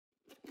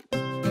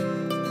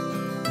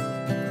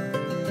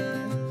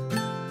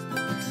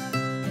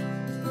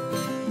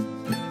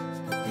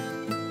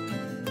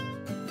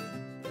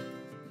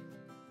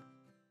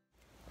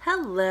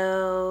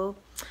Hello.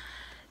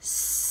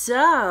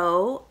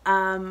 So,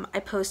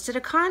 I posted a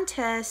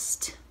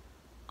contest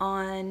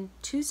on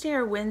Tuesday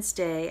or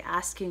Wednesday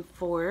asking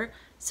for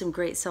some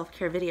great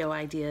self-care video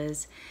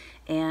ideas,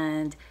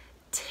 and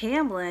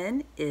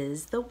Tamlin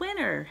is the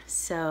winner.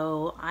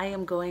 So I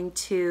am going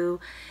to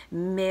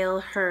mail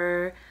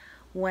her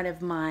one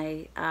of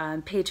my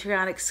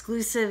Patreon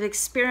exclusive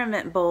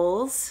experiment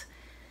bowls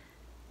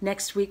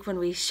next week when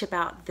we ship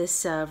out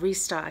this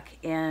restock.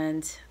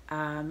 And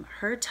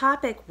her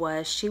topic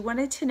was she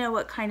wanted to know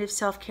what kind of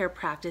self-care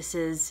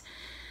practices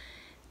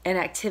and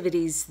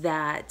activities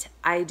that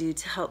I do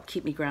to help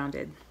keep me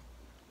grounded.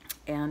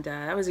 And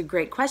that was a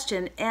great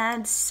question,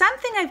 and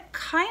something I've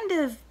kind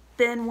of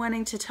been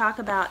wanting to talk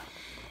about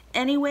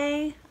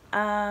anyway, but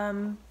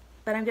I'm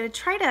going to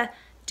try to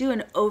do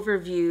an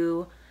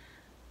overview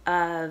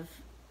of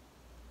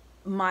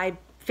my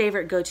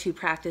favorite go-to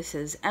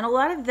practices, and a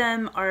lot of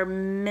them are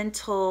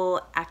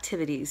mental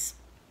activities.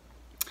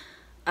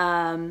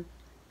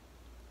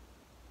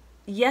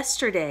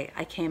 Yesterday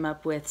I came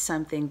up with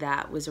something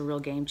that was a real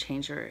game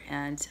changer,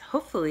 and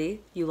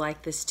hopefully you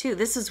like this too.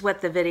 This is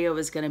what the video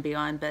was going to be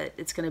on, but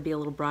it's going to be a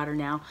little broader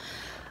now.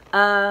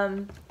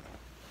 I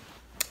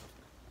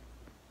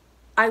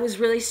was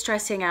really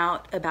stressing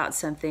out about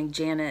something.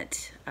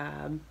 Janet,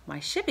 my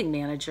shipping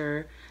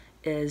manager,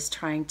 is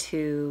trying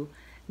to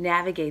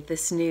navigate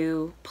this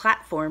new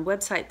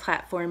website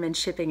platform and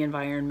shipping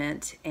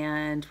environment,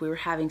 and we were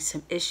having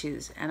some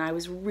issues, and I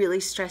was really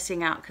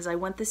stressing out because I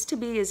want this to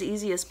be as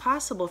easy as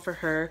possible for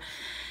her.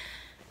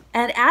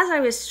 And as I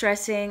was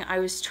stressing, I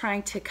was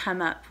trying to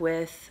come up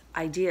with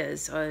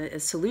ideas,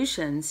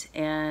 solutions,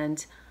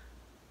 and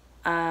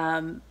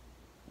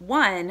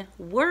one,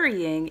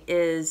 worrying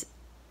is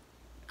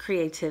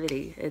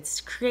creativity.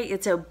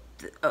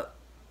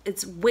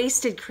 It's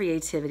wasted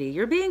creativity.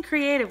 You're being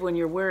creative when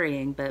you're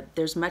worrying, but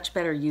there's much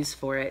better use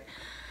for it.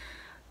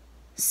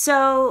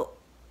 So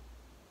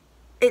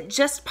it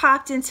just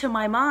popped into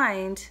my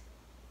mind,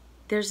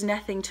 there's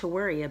nothing to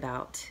worry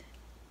about.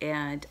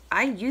 And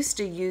I used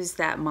to use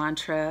that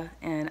mantra,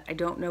 and I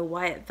don't know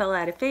why it fell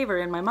out of favor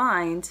in my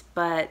mind,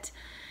 but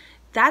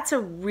that's a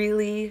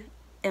really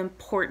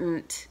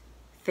important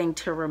thing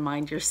to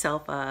remind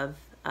yourself of.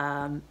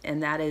 And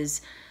that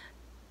is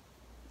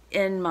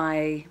in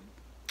my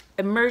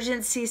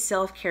emergency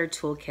self-care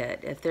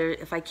toolkit.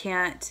 If I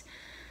can't,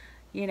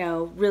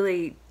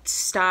 really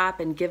stop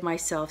and give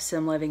myself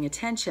some loving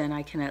attention,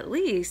 I can at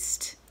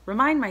least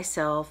remind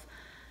myself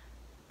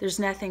there's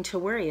nothing to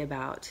worry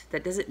about.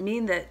 That doesn't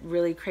mean that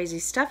really crazy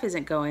stuff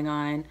isn't going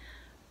on,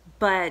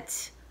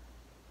 but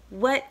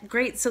what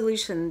great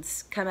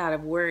solutions come out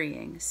of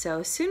worrying.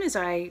 So as soon as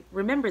I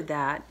remembered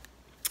that,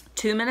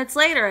 2 minutes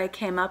later, I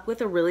came up with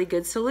a really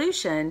good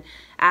solution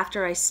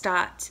after I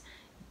stopped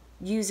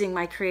using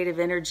my creative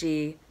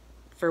energy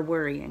for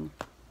worrying.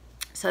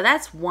 So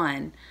that's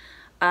one.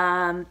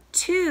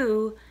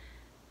 Two,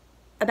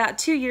 about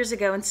 2 years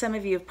ago, and some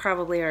of you have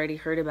probably already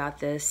heard about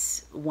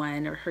this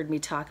one or heard me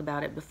talk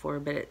about it before,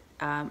 but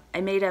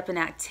I made up an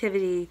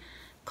activity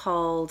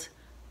called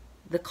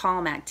the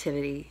Calm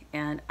Activity,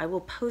 and I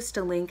will post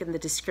a link in the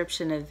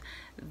description of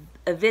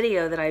a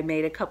video that I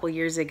made a couple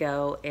years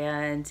ago.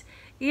 And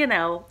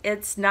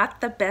it's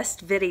not the best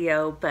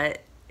video,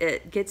 but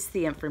it gets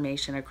the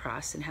information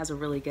across and has a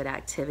really good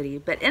activity.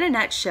 But in a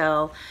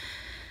nutshell,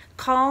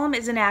 CALM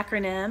is an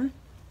acronym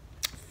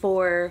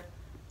for,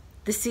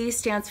 the C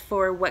stands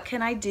for what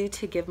can I do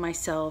to give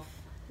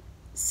myself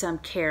some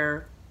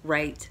care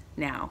right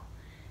now.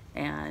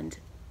 And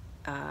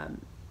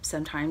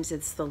sometimes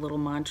it's the little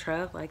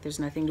mantra, like there's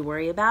nothing to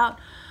worry about,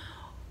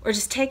 or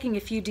just taking a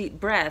few deep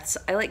breaths.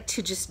 I like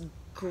to just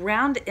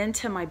ground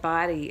into my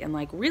body and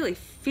like really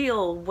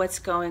feel what's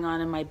going on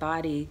in my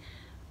body,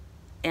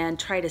 and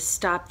try to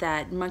stop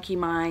that monkey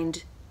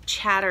mind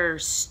chatter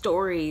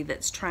story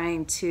that's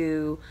trying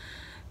to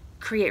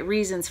create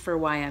reasons for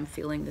why I'm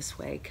feeling this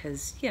way.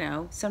 Because,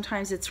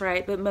 sometimes it's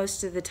right, but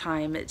most of the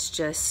time it's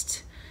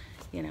just,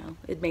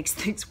 it makes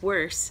things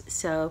worse.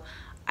 So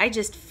I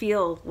just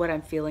feel what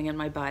I'm feeling in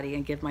my body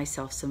and give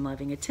myself some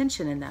loving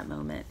attention in that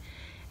moment.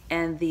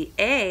 And the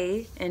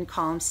A in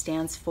CALM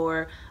stands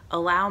for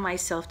allow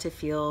myself to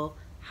feel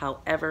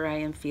however I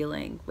am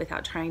feeling,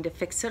 without trying to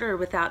fix it or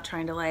without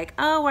trying to like,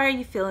 oh, why are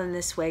you feeling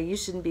this way? You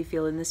shouldn't be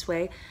feeling this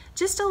way.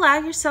 Just allow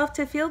yourself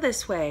to feel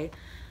this way.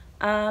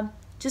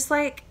 Just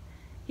like,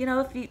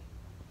 if you,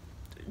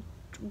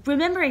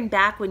 remembering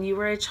back when you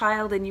were a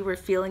child and you were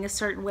feeling a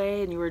certain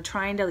way and you were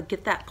trying to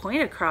get that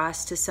point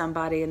across to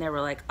somebody, and they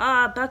were like,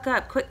 buck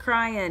up, quit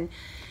crying,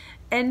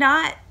 and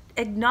not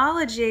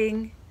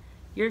acknowledging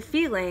your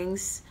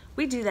feelings.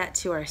 We do that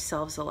to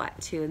ourselves a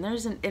lot too. And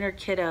there's an inner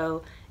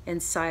kiddo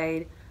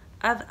inside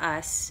of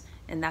us,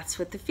 and that's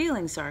what the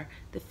feelings are.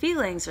 The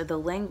feelings are the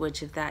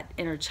language of that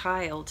inner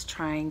child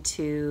trying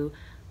to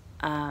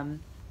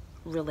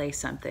relay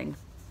something.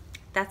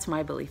 That's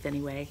my belief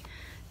anyway.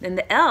 Then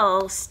the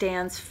L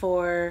stands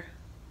for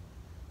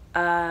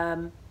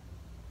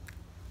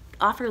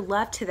offer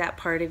love to that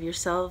part of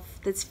yourself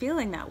that's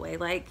feeling that way,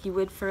 like you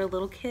would for a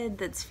little kid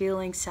that's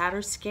feeling sad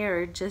or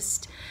scared.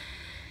 Just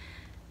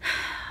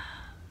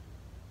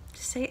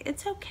say,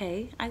 it's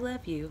okay, I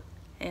love you.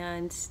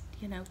 And,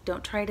 you know,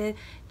 don't try to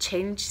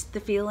change the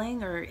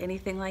feeling or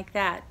anything like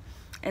that.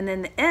 And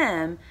then the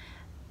M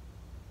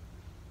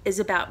is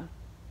about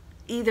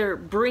either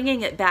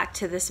bringing it back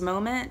to this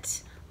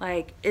moment,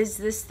 like, is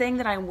this thing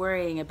that I'm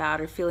worrying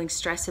about or feeling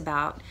stress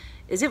about,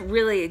 is it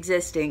really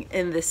existing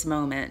in this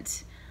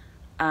moment?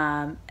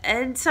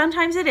 And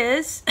sometimes it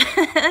is,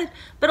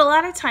 but a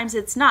lot of times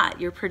it's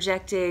not. You're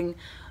projecting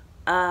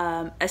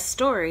a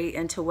story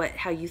into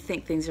how you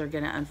think things are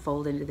going to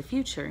unfold into the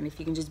future. And if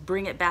you can just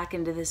bring it back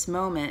into this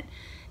moment,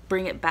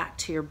 bring it back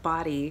to your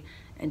body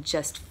and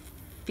just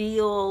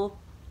feel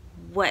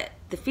what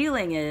the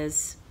feeling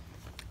is,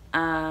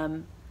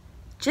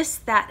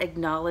 just that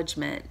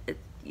acknowledgement,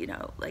 you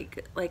know,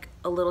 like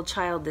a little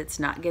child that's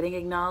not getting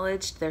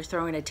acknowledged, they're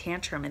throwing a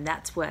tantrum, and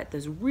that's what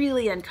those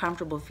really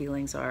uncomfortable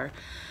feelings are.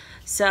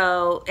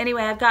 So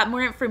anyway, I've got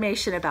more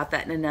information about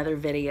that in another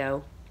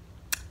video.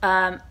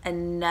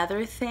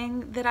 Another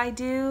thing that I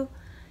do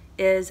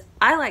is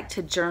I like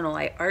to journal.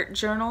 I art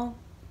journal.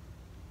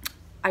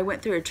 I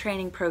went through a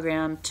training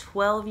program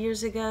 12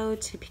 years ago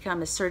to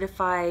become a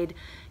certified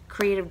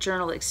creative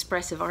journal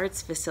expressive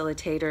arts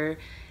facilitator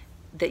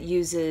that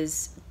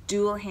uses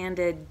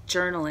dual-handed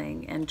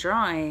journaling and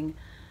drawing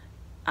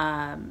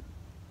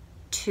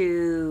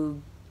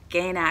to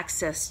gain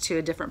access to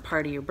a different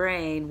part of your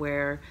brain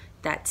where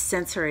that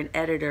sensor and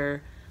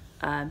editor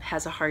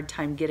has a hard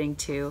time getting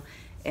to.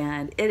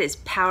 And it is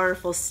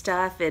powerful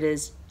stuff. It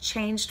has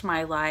changed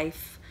my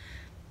life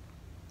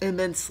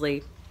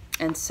immensely.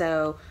 And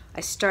so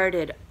I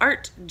started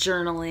art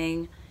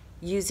journaling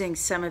using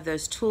some of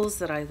those tools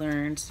that I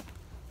learned.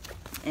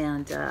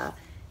 And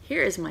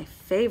here is my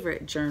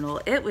favorite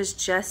journal. It was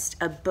just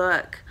a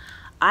book.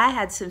 I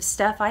had some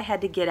stuff I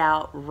had to get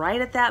out right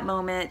at that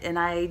moment, and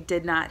I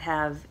did not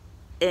have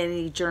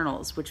any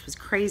journals, which was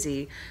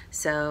crazy.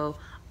 So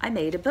I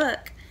made a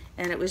book,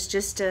 and it was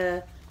just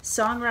a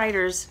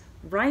songwriter's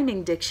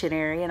rhyming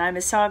dictionary, and I'm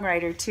a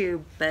songwriter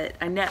too, but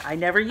I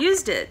never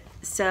used it.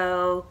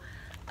 So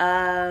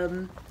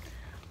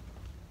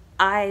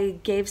I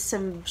gave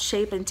some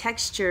shape and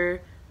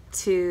texture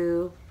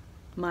to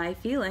my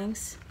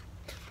feelings.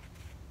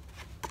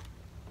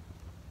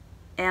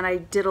 And I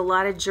did a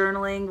lot of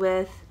journaling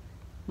with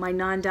my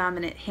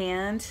non-dominant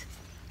hand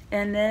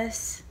in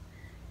this.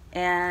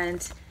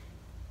 And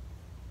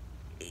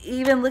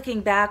even looking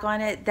back on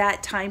it,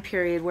 that time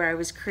period where I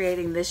was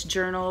creating this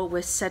journal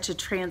was such a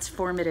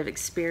transformative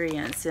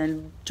experience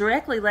and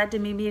directly led to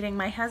me meeting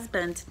my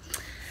husband.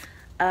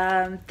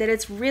 That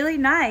it's really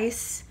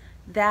nice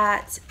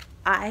that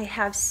I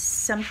have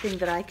something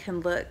that I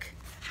can look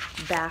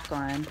back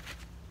on.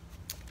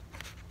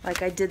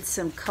 Like I did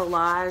some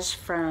collage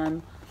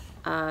from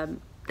from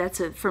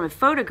a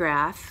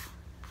photograph,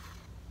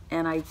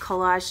 and I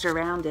collaged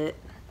around it,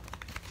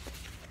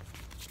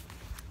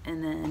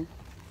 and then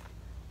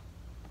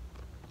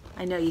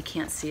I know you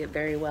can't see it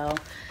very well,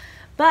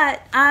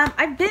 but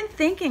I've been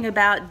thinking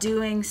about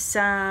doing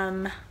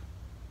some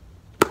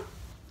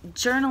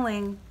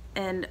journaling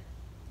and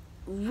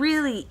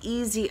really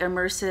easy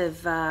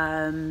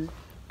immersive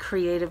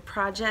creative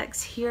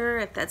projects here.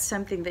 If that's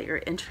something that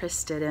you're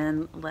interested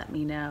in, let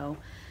me know.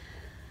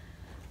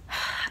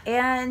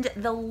 And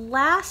the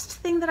last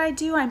thing that I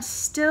do, I'm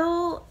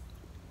still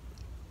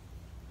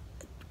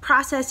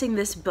processing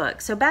this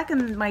book. So back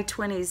in my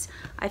 20s,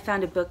 I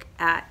found a book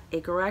at a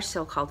garage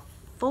sale called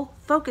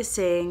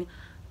Focusing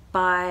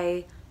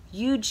by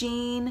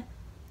Eugene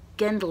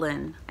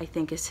Gendlin, I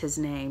think is his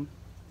name.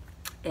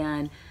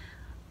 And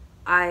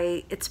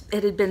it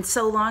had been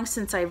so long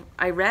since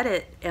I read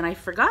it, and I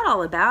forgot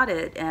all about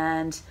it,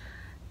 and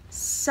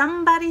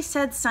somebody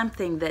said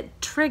something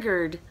that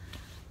triggered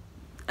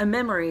a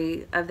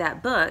memory of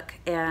that book,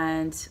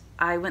 and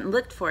I went and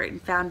looked for it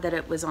and found that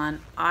it was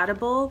on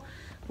Audible,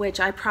 which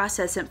I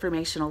process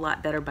information a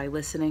lot better by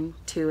listening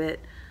to it.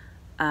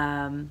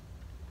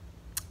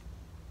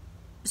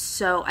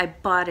 So I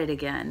bought it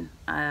again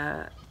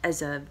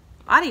as an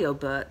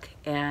audiobook,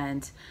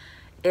 and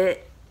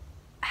it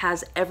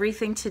has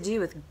everything to do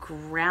with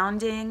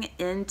grounding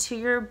into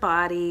your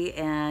body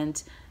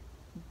and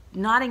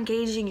not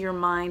engaging your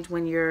mind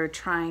when you're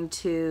trying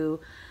to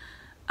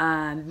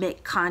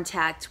make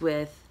contact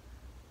with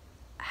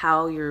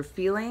how you're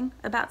feeling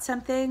about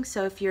something.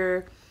 So if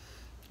you're,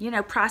 you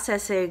know,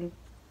 processing,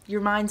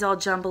 your mind's all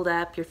jumbled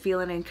up, you're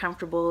feeling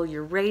uncomfortable,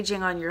 you're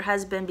raging on your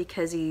husband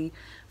because he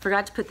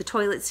forgot to put the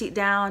toilet seat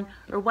down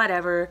or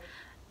whatever,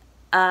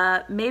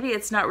 maybe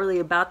it's not really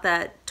about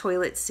that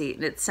toilet seat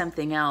and it's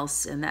something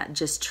else, and that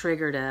just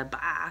triggered a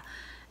bah.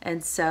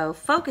 And so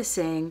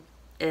focusing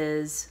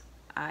is,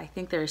 I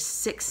think there's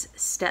 6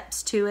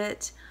 steps to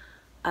it.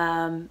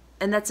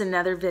 And that's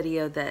another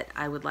video that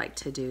I would like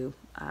to do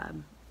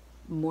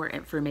more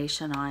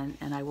information on,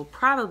 and I will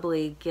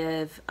probably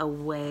give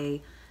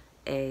away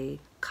a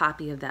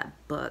copy of that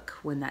book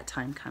when that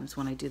time comes,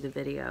 when I do the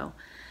video.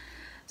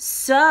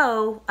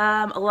 So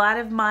a lot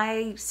of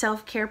my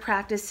self-care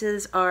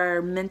practices are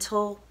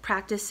mental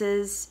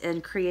practices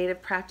and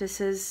creative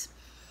practices.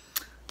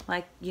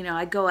 Like, you know,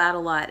 I go out a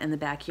lot in the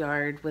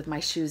backyard with my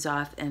shoes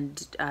off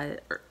and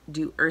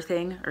do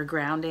earthing or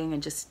grounding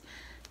and just,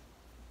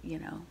 you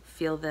know,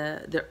 feel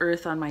the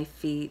earth on my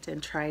feet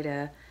and try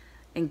to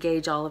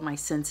engage all of my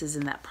senses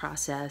in that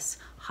process.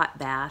 Hot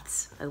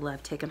baths. I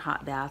love taking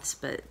hot baths,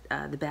 but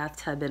the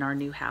bathtub in our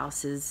new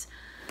house is,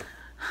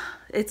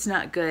 it's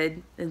not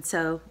good. And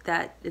so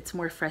that it's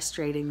more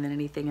frustrating than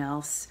anything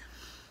else.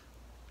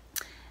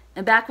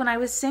 And back when I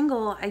was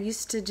single, I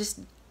used to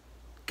just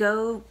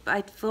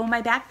I'd fill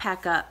my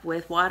backpack up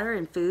with water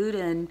and food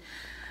and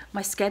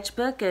my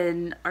sketchbook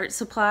and art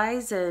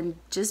supplies and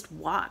just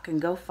walk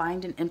and go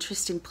find an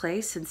interesting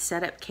place and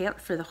set up camp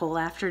for the whole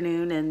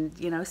afternoon and,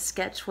 you know,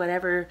 sketch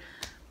whatever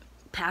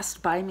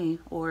passed by me,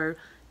 or,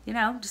 you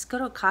know, just go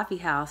to a coffee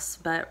house.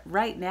 But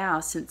right now,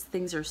 since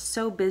things are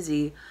so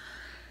busy,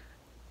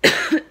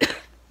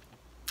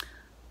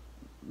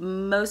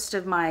 most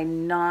of my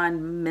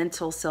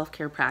non-mental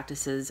self-care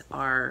practices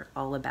are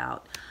all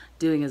about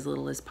doing as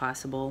little as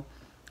possible.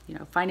 You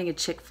know, finding a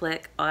chick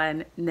flick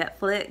on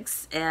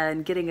Netflix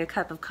and getting a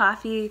cup of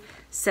coffee,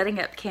 setting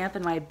up camp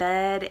in my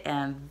bed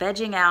and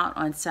vegging out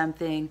on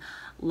something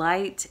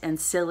light and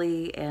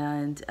silly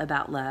and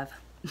about love.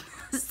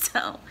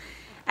 So,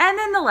 and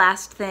then the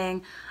last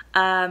thing,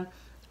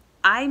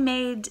 I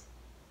made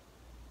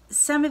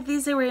some of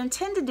these that were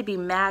intended to be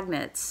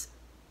magnets,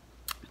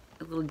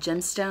 a little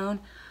gemstone.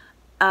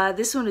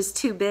 This one was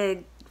too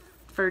big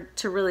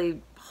to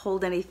really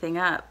hold anything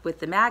up with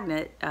the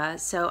magnet,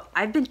 so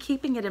I've been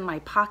keeping it in my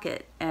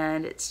pocket,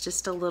 and it's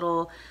just a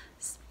little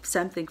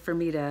something for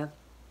me to,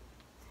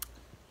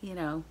 you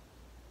know,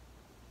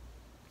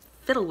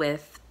 fiddle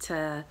with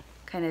to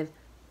kind of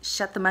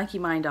shut the monkey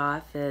mind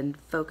off and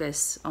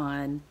focus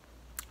on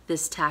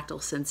this tactile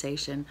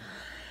sensation.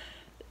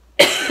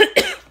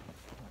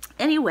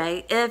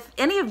 Anyway, if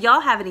any of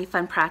y'all have any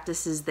fun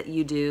practices that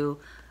you do,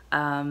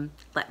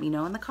 let me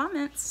know in the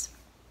comments.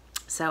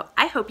 So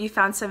I hope you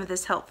found some of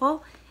this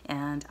helpful,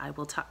 and I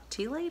will talk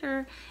to you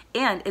later.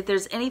 And if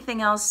there's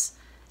anything else,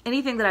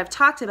 anything that I've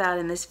talked about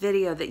in this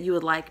video that you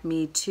would like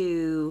me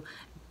to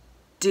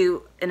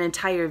do an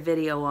entire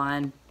video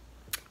on,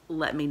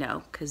 let me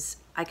know, because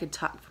I could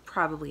talk for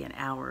probably an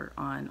hour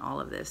on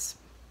all of this.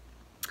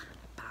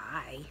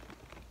 Bye.